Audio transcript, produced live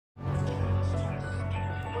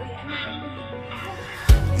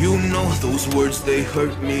You know those words, they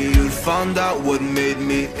hurt me. You found out what made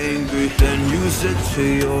me angry, then use it to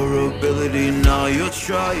your ability. Now you're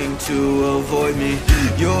trying to avoid me.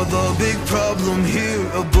 You're the big problem here,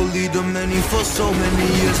 a bully to many for so many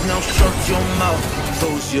years. Now shut your mouth,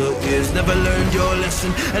 close your ears. Never learned your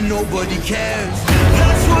lesson and nobody cares.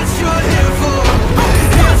 That's what you're here for.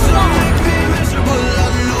 It's to make me miserable, I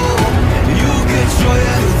know. You get joy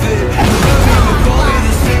out of it. You love me, you call me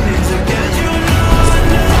the same names again. You know I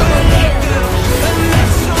never let them, and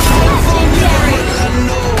that's so unforgivable, I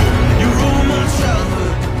know. You ruined my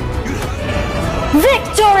childhood.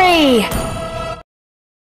 Victory!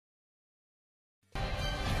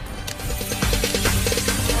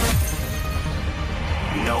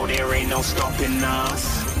 No, there ain't no stopping us.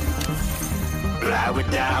 Fly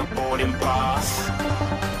without boarding pass.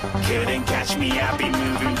 Couldn't catch me, I'll be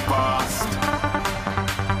moving fast.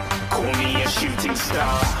 Call me a shooting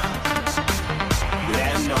star.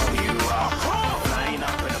 Let them know who you are. Flying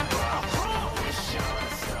up in a bar. Wish on a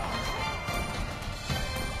star.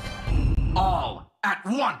 All at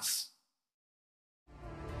once!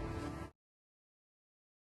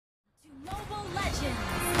 Mobile Legends!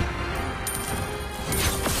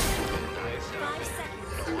 5 seconds.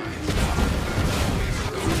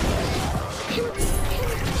 Can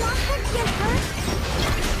Jawhead get hurt?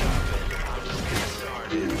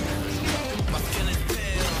 My skin is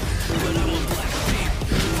pale, but I'm a black sheep.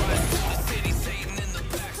 Riding through the city, Satan in the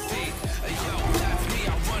backseat. Hey yo, that's me,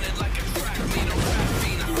 I run it like a track meet, a rap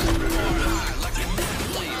fiend. I run high like an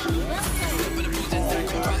athlete. But the booze is that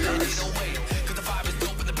gon' drop that 808. Cause the vibe is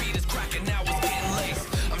dope and the beat is cracking, now it's getting laced.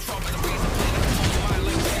 I'm sharp as a razor blade, I can blow your mind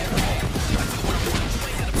like champagne. I do what I want, you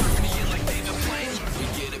ain't gonna box me in like David Blaine. We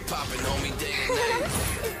get it poppin', homie, day and night.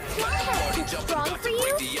 Got the party jumping, about to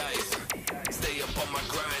break the ice. Stay up on my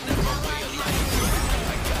grind, that's my way of life.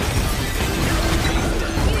 I got it,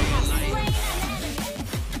 that ray of light.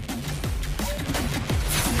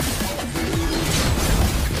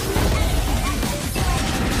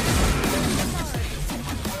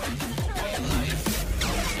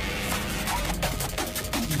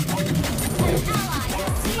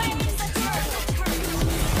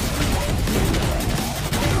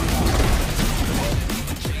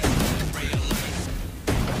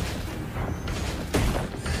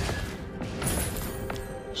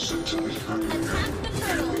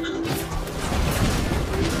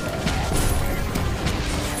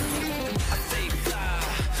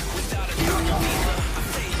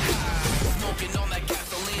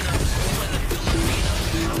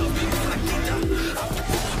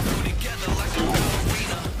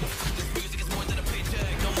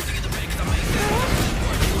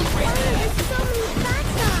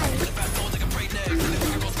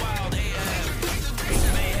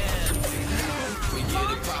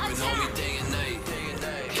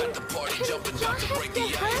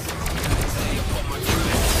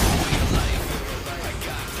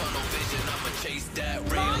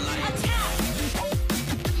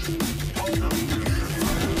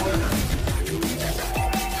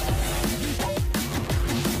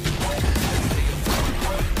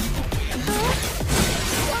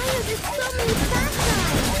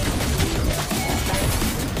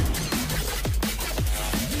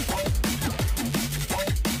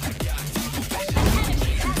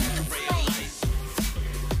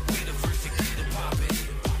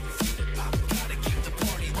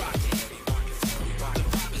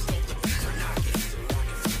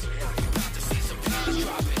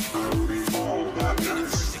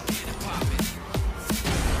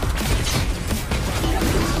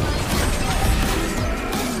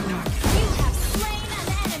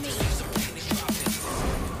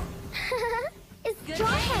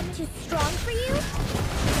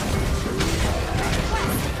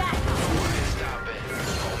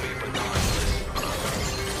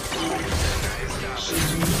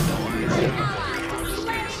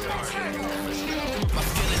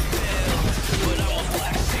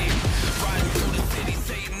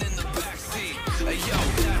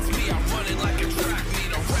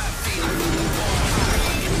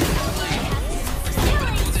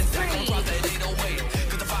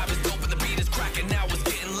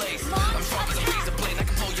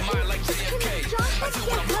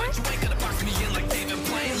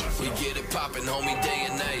 poppin', homie, day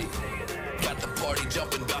and night. Got the party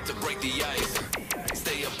jumping, about to break the ice.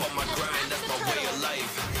 Stay up on my grind, that's my way of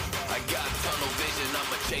life. I got tunnel vision,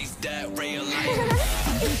 I'ma chase that ray of light.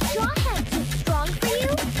 Is Jawhead too strong for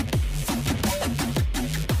you?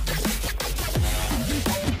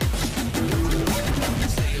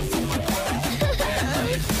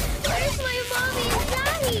 Where's my mommy and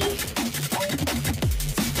daddy?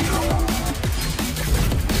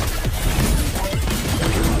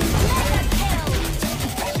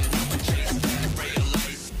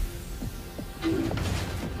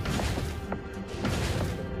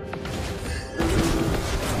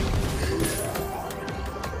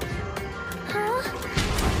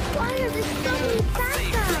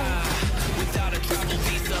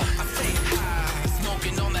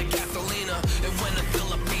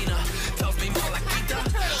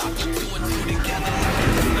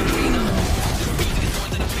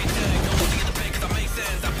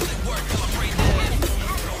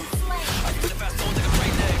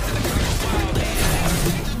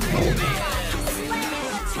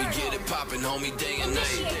 popping, homie, day and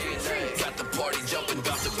night. Got the party jumping,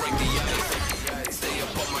 about to break the ice. Stay up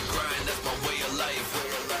on my grind, that's my way of life.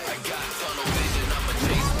 I got tunnel vision, I'ma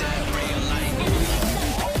chase that ray of light.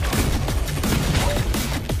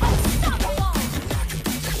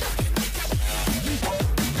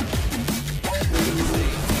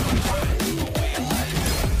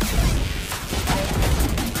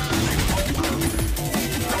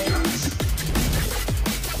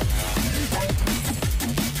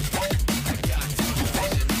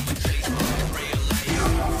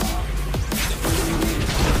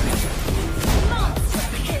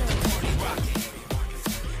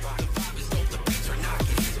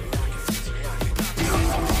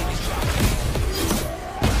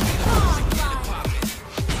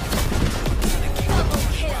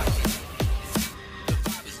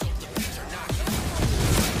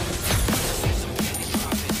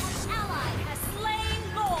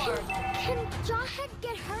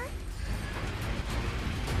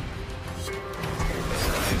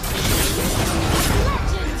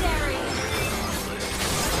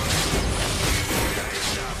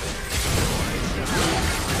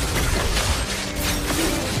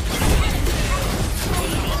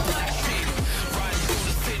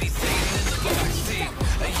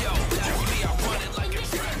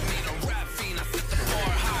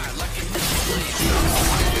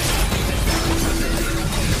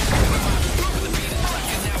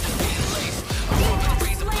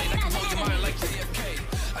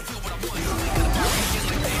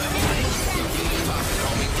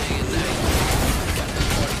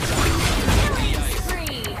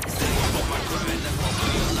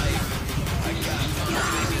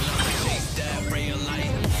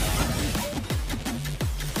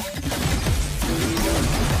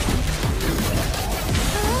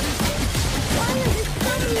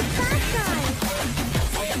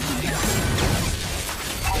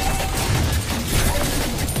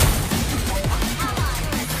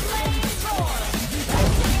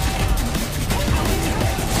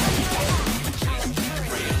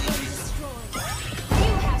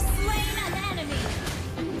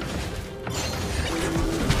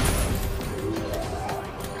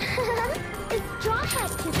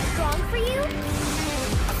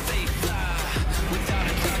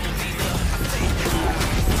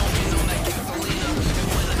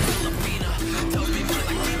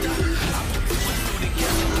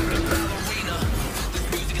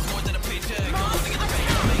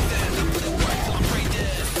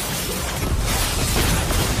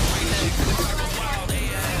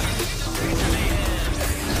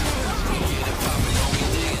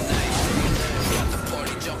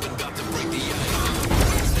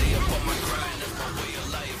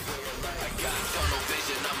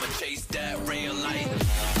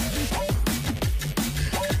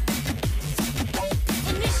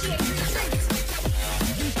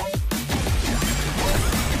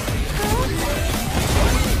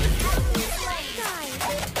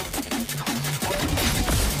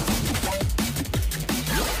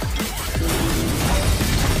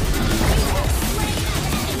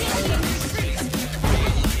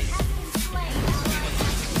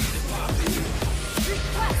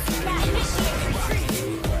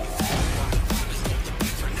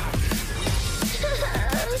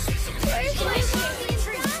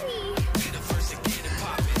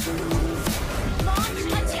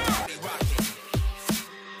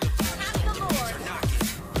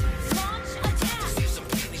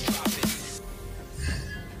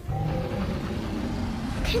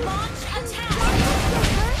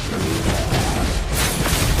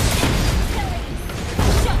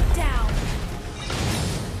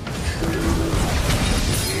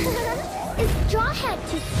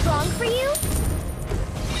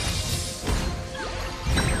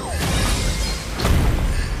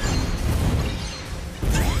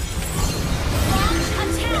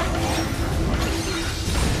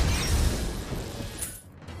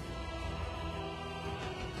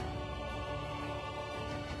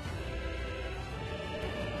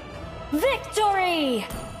 Victory!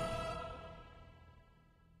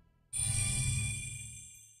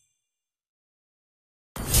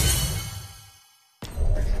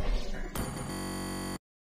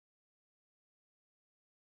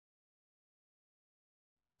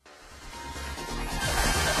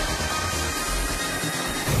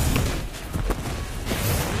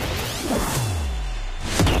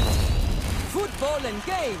 Football and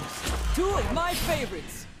games, two of my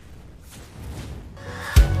favorites.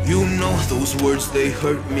 You know those words, they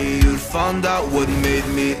hurt me. You found out what made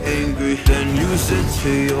me angry, then use it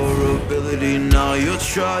to your ability. Now you're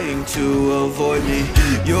trying to avoid me.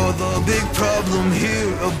 You're the big problem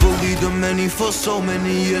here, a bully to many for so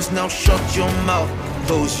many years. Now shut your mouth,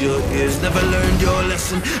 close your ears. Never learned your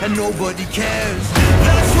lesson and nobody cares.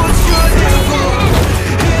 That's what you're here for,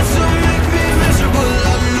 here to make me miserable.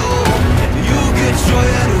 I know you get joy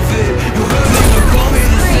out of it. You heard me, you call me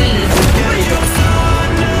the sentence again. You know I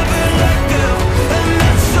never let go, and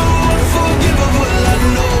that's so unforgivable. I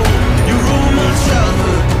know you ruined my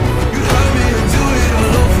childhood. You hurt me and do it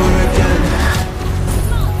all over again.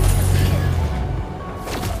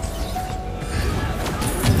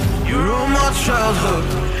 You ruined my childhood.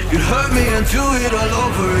 You hurt me and do it all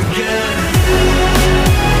over again.